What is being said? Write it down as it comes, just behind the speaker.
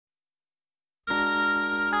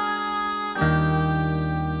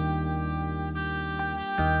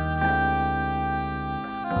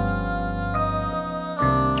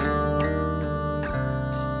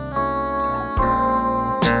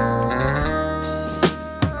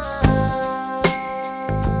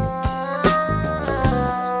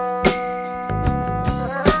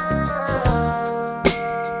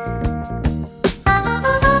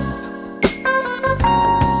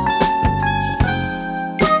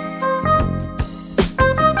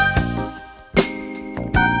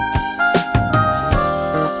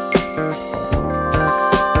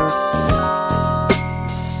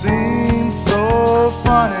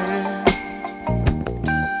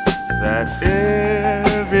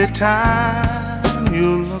time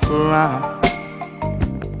you look around,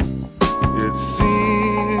 it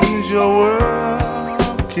seems your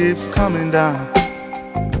world keeps coming down.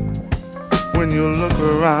 When you look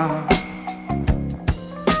around,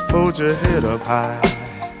 hold your head up high,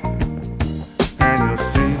 and you'll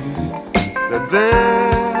see that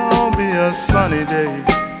there'll be a sunny day.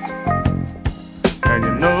 And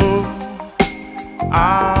you know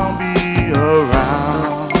I'll be around.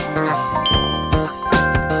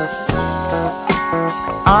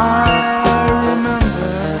 I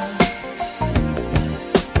remember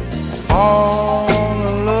all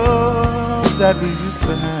the love that we used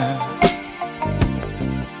to have,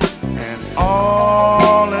 and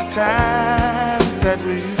all the times that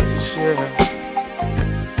we used to share,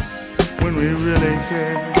 when we really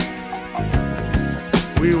cared.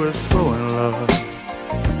 We were so in love.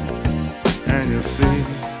 And you'll see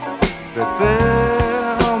that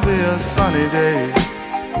there'll be a sunny day,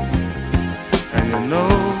 and you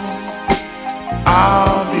know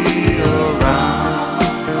I'll be around.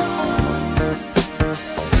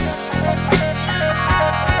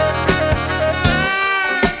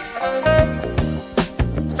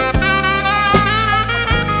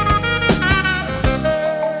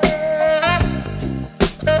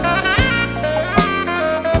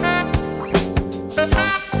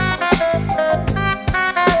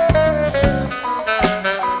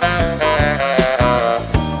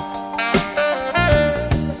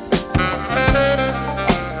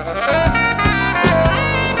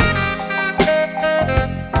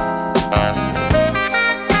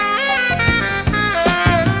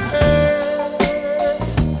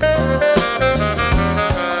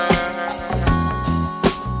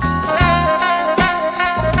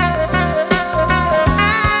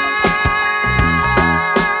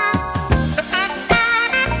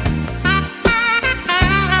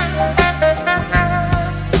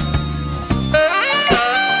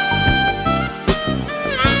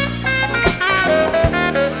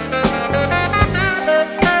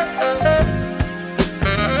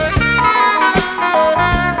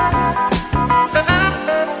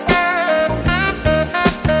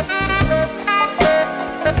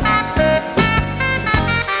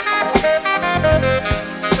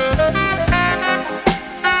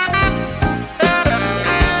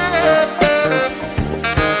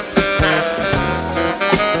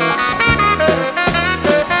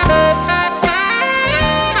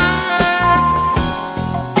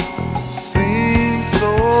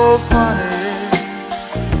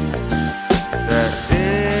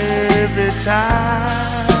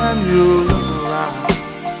 Time you look around,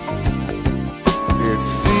 it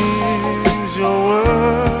seems your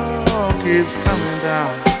world keeps coming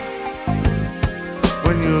down.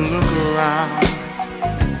 When you look around,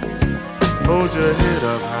 hold your head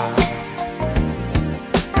up high,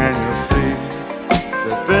 and you'll see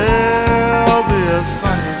that there'll be a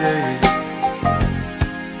sunny day.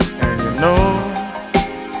 And you know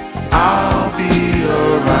I'll be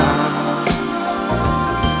around.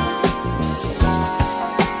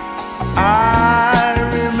 I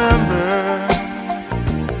remember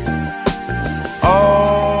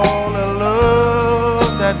all the love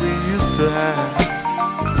that we used to have,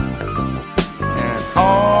 and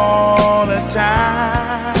all the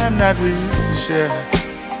time that we used to share,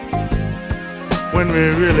 when we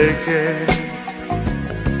really cared.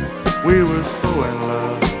 We were so in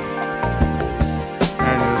love.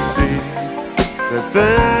 And you'll see that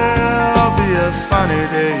there'll be a sunny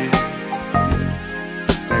day,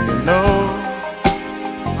 and you know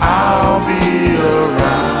I'll be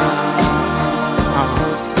around.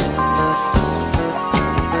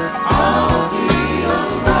 I'll be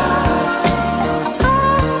around.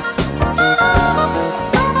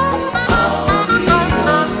 I'll be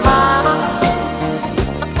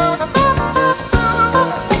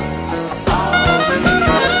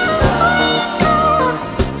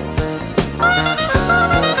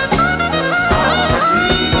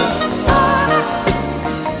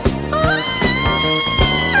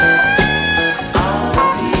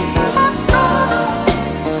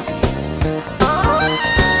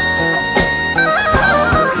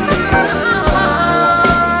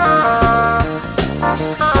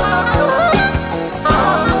Oh,